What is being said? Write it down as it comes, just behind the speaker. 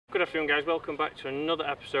Good afternoon guys, welcome back to another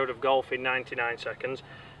episode of Golf in 99 Seconds.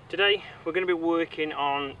 Today we're going to be working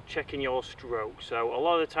on checking your stroke. So a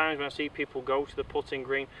lot of the times when I see people go to the putting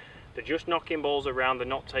green, they're just knocking balls around, they're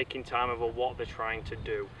not taking time over what they're trying to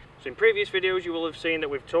do. So in previous videos you will have seen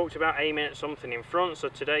that we've talked about aiming at something in front. So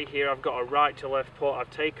today here I've got a right to left putt.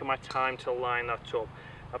 I've taken my time to line that up.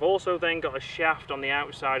 I've also then got a shaft on the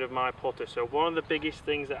outside of my putter. So one of the biggest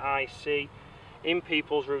things that I see in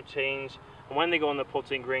people's routines, and when they go on the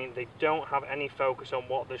putting green, they don't have any focus on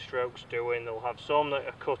what the stroke's doing. They'll have some that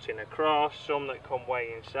are cutting across, some that come way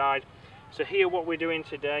inside. So here what we're doing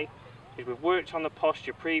today is we've worked on the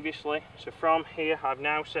posture previously. So from here I've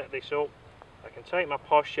now set this up. I can take my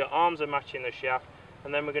posture, arms are matching the shaft,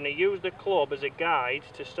 and then we're going to use the club as a guide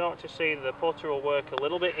to start to see that the putter will work a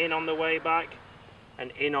little bit in on the way back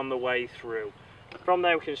and in on the way through. From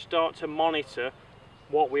there we can start to monitor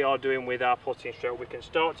what we are doing with our putting stroke. We can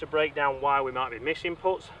start to break down why we might be missing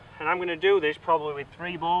putts, and I'm going to do this probably with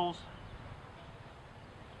 3 balls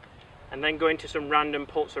and then go into some random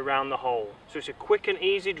putts around the hole. So it's a quick and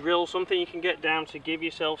easy drill, something you can get down to give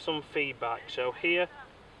yourself some feedback. So here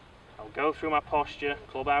I'll go through my posture,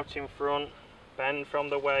 club out in front, bend from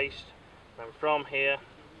the waist, and from here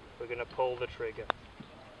we're going to pull the trigger.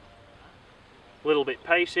 A little bit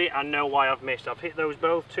pacey, I know why I've missed. I've hit those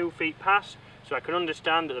both 2 feet past, so I can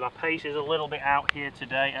understand that my pace is a little bit out here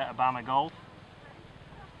today at Obama Golf.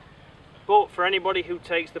 But for anybody who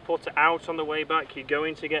takes the putter out on the way back, you're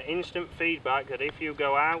going to get instant feedback that if you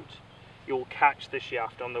go out, you'll catch the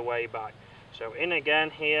shaft on the way back. So in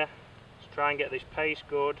again here, let's try and get this pace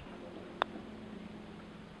good.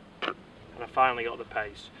 And I finally got the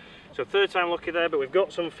pace. So 3rd time lucky there, but we've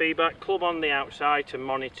got some feedback. Club on the outside to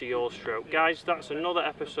monitor your stroke. Guys, that's another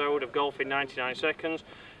episode of Golf in 99 Seconds.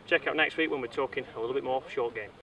 Check out next week when we're talking a little bit more short game.